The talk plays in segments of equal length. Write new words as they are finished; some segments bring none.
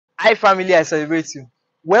Hi family, I celebrate you.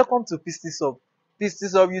 Welcome to Pistis Hub.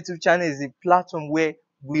 Pistis Hub YouTube channel is a platform where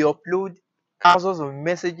we upload thousands of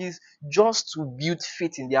messages just to build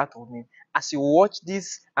faith in the heart of men. As you watch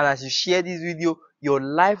this and as you share this video, your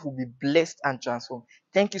life will be blessed and transformed.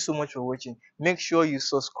 Thank you so much for watching. Make sure you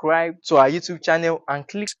subscribe to our YouTube channel and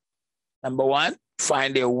click. Number one,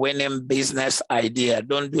 find a winning business idea.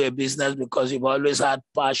 Don't do a business because you've always had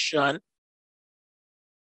passion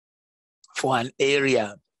for an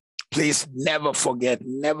area. Please never forget,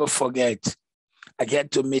 never forget. I get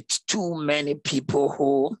to meet too many people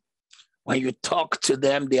who, when you talk to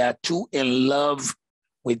them, they are too in love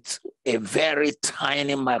with a very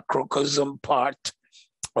tiny microcosm part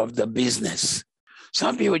of the business.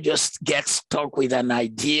 Some people just get stuck with an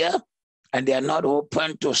idea and they are not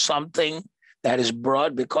open to something that is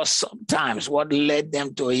broad because sometimes what led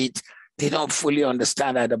them to it, they don't fully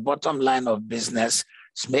understand that the bottom line of business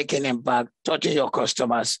is making impact, touching your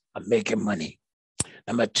customers, and making money.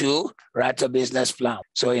 Number two, write a business plan.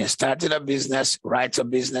 So in starting a business, write a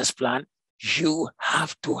business plan. You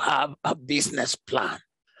have to have a business plan.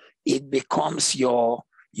 It becomes your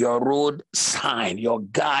road sign, your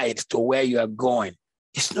guide to where you are going.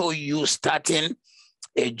 It's no use starting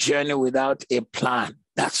a journey without a plan.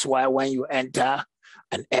 That's why when you enter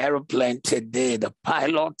an airplane today, the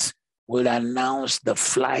pilot will announce the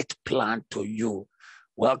flight plan to you.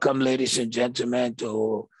 Welcome, ladies and gentlemen,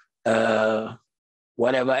 to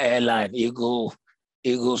whatever airline, Eagles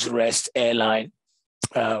Rest Airline.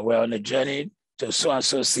 We're on a journey to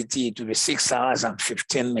so-and-so city. It will be 6 hours and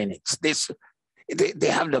 15 minutes. They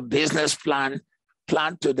have the business plan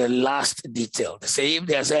to the last detail. They say if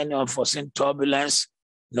there's any unforeseen turbulence,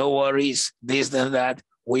 no worries, this and that,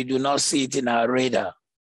 we do not see it in our radar.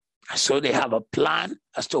 So they have a plan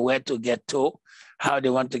as to where to get to, how they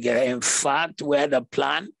want to get. In fact, where the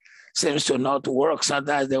plan seems to not work,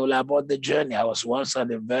 sometimes they will abort the journey. I was once on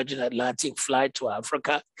the Virgin Atlantic flight to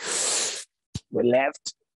Africa. We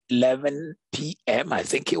left 11 p.m., I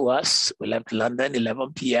think it was. We left London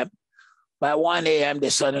 11 p.m. By 1 a.m., they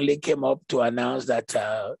suddenly came up to announce that,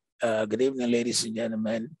 good evening, ladies and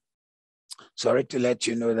gentlemen. Sorry to let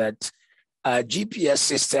you know that our GPS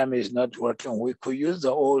system is not working. We could use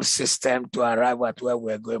the old system to arrive at where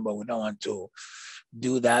we're going, but we don't want to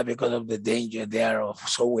do that because of the danger thereof.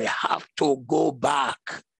 So we have to go back.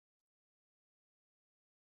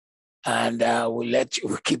 And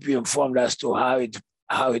we'll keep you informed as to how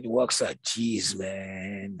it works out. Jeez,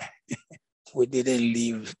 man. We didn't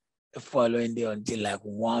leave the following day until like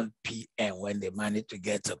 1 p.m. when they managed to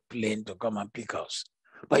get a plane to come and pick us.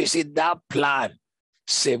 But you see, that plan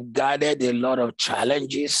safeguarded a lot of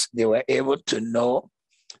challenges. They were able to know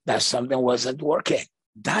that something wasn't working.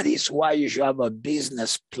 That is why you should have a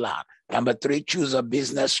business plan. Number three, choose a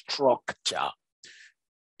business structure.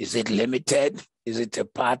 Is it limited? Is it a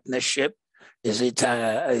partnership? Is it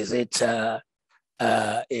a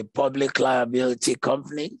public liability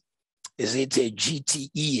company? Is it a GTE?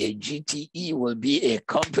 A GTE will be a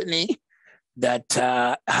company that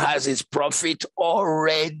has its profit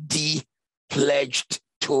already pledged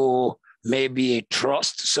to maybe a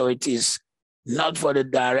trust. So it is not for the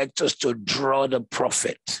directors to draw the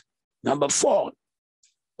profit. Number four,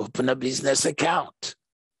 open a business account.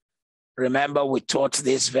 Remember, we taught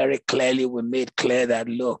this very clearly. We made clear that,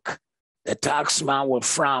 look, the taxman will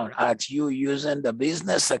frown at you using the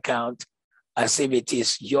business account as if it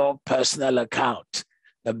is your personal account.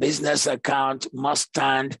 The business account must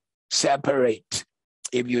stand separate.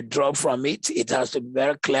 If you draw from it, it has to be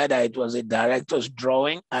very clear that it was a director's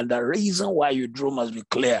drawing, and the reason why you drew must be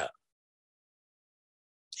clear.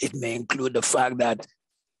 It may include the fact that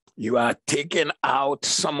you are taking out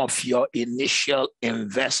some of your initial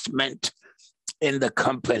investment in the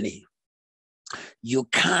company. You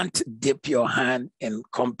can't dip your hand in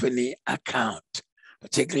company account,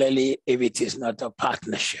 particularly if it is not a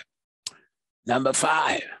partnership. Number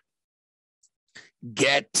five,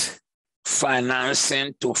 get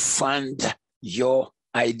financing to fund your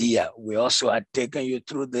idea. We also had taken you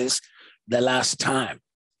through this the last time.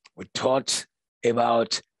 We taught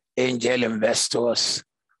about angel investors,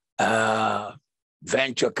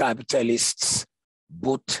 venture capitalists,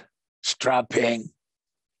 bootstrapping,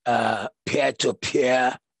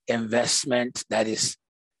 peer-to-peer investment, that is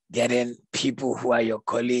getting people who are your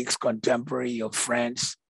colleagues, contemporary, your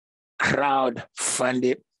friends, crowd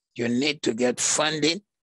funded. You need to get funding.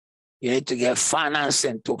 You need to get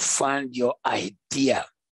financing to fund your idea.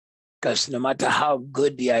 Because no matter how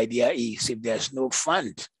good the idea is, if there's no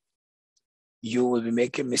fund, you will be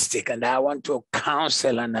making a mistake. And I want to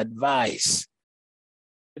counsel and advise,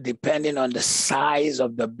 depending on the size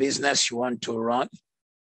of the business you want to run,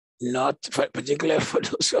 not for, particularly for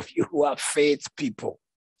those of you who are faith people.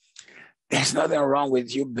 There's nothing wrong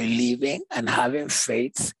with you believing and having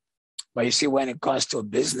faith. But you see, when it comes to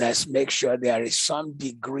business, make sure there is some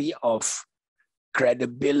degree of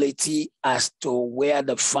credibility as to where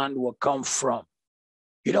the fund will come from.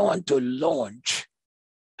 You don't want to launch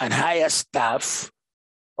and hire staff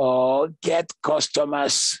or get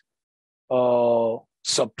customers or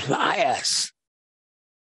suppliers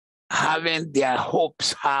having their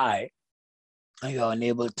hopes high and you're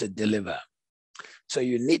unable to deliver. So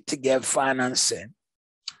you need to get financing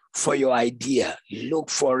for your idea. Look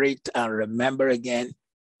for it and remember again,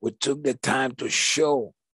 we took the time to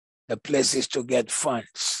show the places to get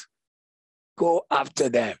funds. Go after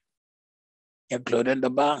them, including the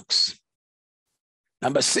banks.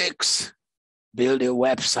 Number 6, build a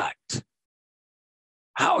website.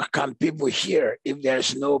 How can people hear if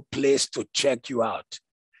there's no place to check you out?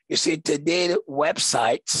 You see, today,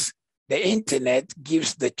 websites, the internet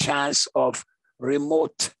gives the chance of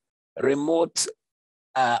remote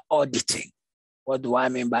auditing. What do I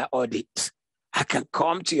mean by audit? I can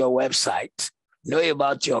come to your website, know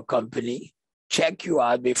about your company, check you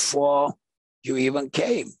out before you even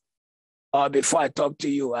came, or before I talk to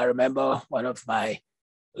you. I remember one of my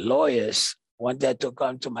lawyers wanted to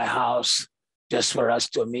come to my house just for us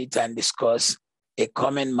to meet and discuss a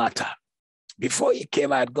common matter. Before he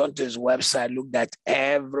came, I had gone to his website, looked at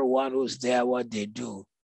everyone who's there, what they do.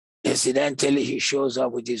 Incidentally, he shows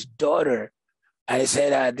up with his daughter, and he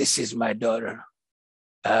said, this is my daughter.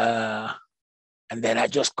 And then I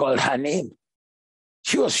just called her name.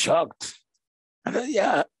 She was shocked. I said,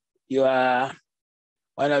 yeah, you are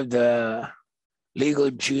one of the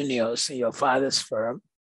legal juniors in your father's firm.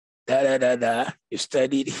 You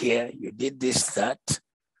studied here, you did this, that.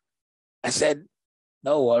 I said,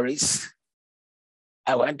 no worries.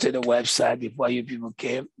 I went to the website before you people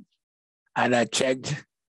came and I checked.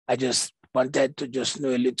 I just wanted to just know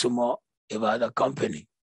a little more about the company.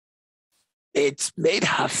 It made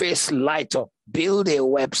her face light up. Build a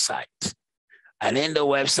website. And in the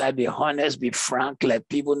website, be honest, be frank, let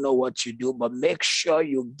people know what you do, but make sure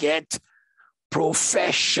you get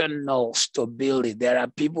professionals to build it. There are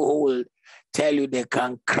people who will tell you they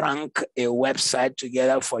can crank a website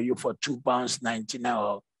together for you for £2.99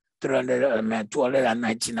 or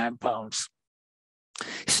 299 pounds.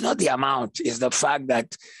 It's not the amount, it's the fact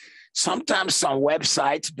that sometimes some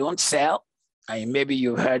websites don't sell. And maybe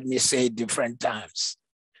you heard me say it different times.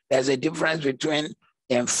 There's a difference between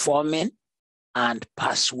informing and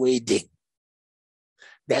persuading.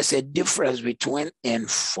 There's a difference between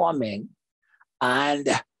informing and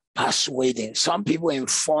persuading. Some people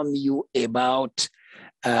inform you about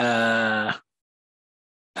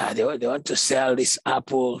they want to sell this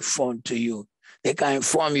Apple phone to you. They can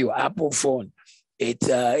inform you, Apple phone, it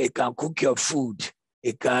can cook your food.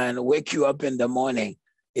 It can wake you up in the morning.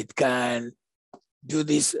 It can do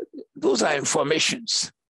this. Those are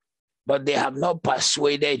informations, but they have not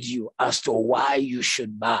persuaded you as to why you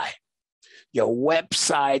should buy. Your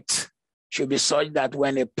website should be such that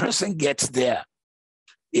when a person gets there,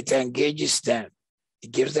 it engages them.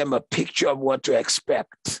 It gives them a picture of what to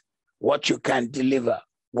expect, what you can deliver,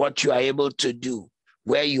 what you are able to do,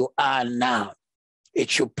 where you are now. It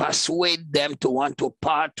should persuade them to want to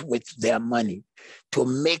part with their money, to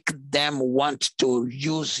make them want to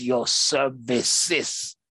use your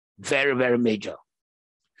services. Very, very major.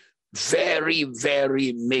 Very,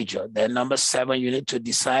 very major. Then number 7, you need to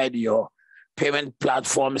decide your payment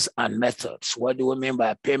platforms and methods. What do we mean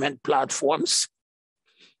by payment platforms?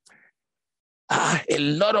 A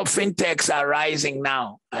lot of fintechs are rising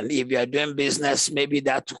now. And if you're doing business, maybe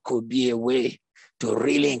that could be a way to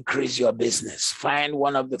really increase your business. Find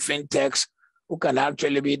one of the fintechs who can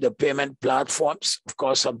actually be the payment platforms. Of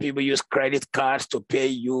course, some people use credit cards to pay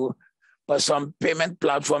you, but some payment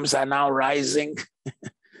platforms are now rising.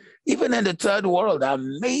 Even in the third world,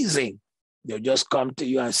 amazing. They'll just come to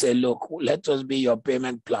you and say, look, let us be your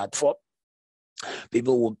payment platform.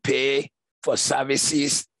 People will pay for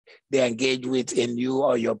services they engage with in you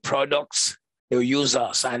or your products. They'll use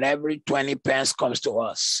us, and every 20 pence comes to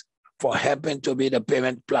us for helping to be the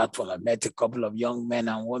payment platform. I met a couple of young men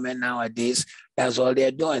and women nowadays. That's all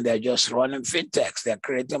they're doing. They're just running fintechs. They're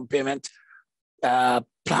creating payment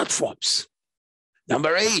platforms.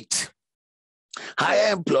 Number 8,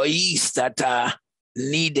 hire employees that are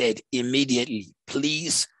needed immediately.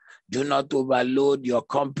 Please do not overload your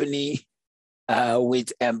company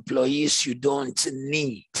with employees you don't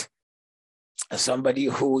need. Somebody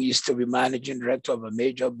who used to be managing director of a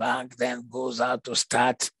major bank then goes out to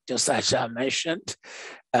start, just as I mentioned,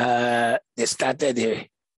 they started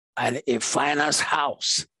a finance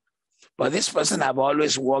house But this person have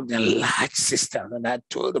always worked in large systems. And I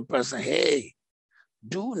told the person, hey,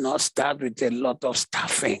 do not start with a lot of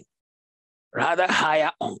staffing. Rather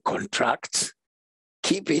hire on contract,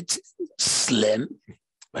 keep it slim,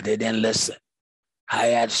 but they didn't listen.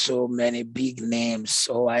 Hired so many big names.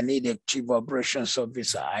 So I need a chief operations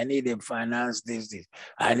officer. I need a finance this.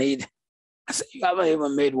 I said, you haven't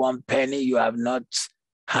even made one penny. You have not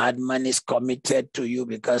had monies committed to you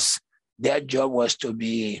because their job was to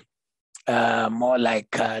be more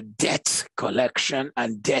like debt collection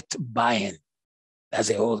and debt buying. That's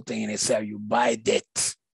the whole thing in itself. You buy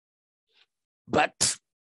debt. But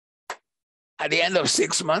at the end of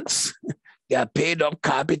 6 months, they are paid up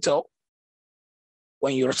capital.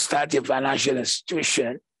 When you start a financial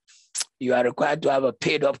institution, you are required to have a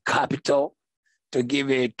paid up capital to give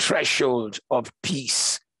a threshold of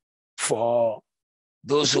peace for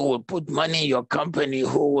those who will put money in your company,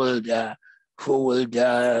 who will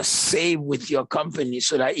save with your company,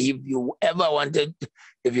 so that if you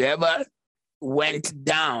ever went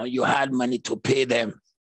down, you had money to pay them.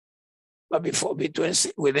 But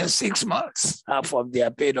within 6 months, half of their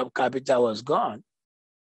paid up capital was gone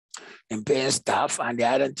in paying staff, and they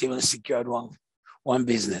hadn't even secured one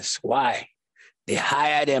business. Why? They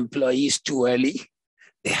hired employees too early.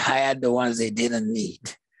 They hired the ones they didn't need.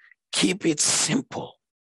 Keep it simple.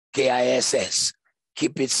 KISS.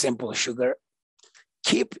 Keep it simple, sugar.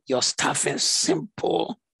 Keep your staffing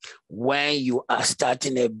simple when you are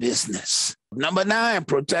starting a business. Number 9,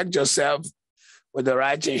 protect yourself with the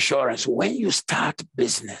right insurance. When you start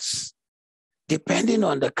business, depending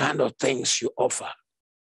on the kind of things you offer,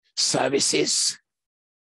 services,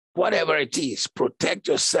 whatever it is, protect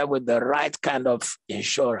yourself with the right kind of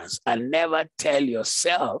insurance and never tell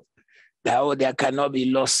yourself that, oh, there cannot be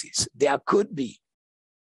losses. There could be.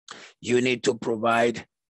 You need to provide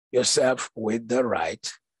yourself with the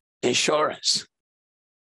right insurance.